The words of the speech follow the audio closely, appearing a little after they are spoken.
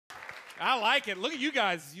I like it. Look at you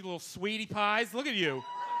guys, you little sweetie pies. Look at you.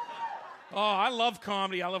 Oh, I love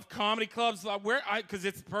comedy. I love comedy clubs. Because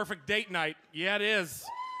it's perfect date night. Yeah, it is.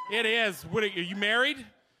 It is. What are you married?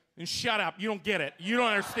 And shut up. You don't get it. You don't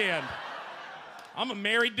understand. I'm a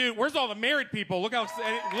married dude. Where's all the married people? Look how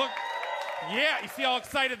excited. Look. Yeah, you see how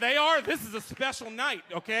excited they are? This is a special night,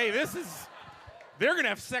 okay? They're going to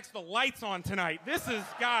have sex with the lights on tonight. This is,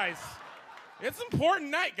 guys, it's an important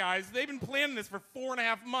night, guys. They've been planning this for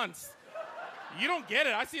 4.5 months. You don't get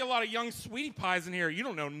it. I see a lot of young sweetie pies in here. You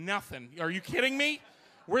don't know nothing. Are you kidding me?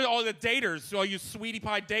 We're all the daters, all you sweetie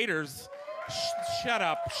pie daters. Shut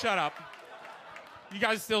up, shut up. You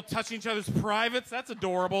guys still touching each other's privates? That's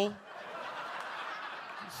adorable.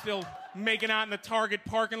 Still making out in the Target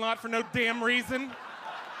parking lot for no damn reason.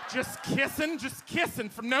 Just kissing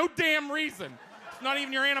for no damn reason. It's not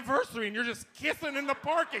even your anniversary and you're just kissing in the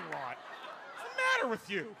parking lot. What's the matter with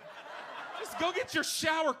you? Just go get your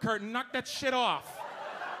shower curtain, knock that shit off.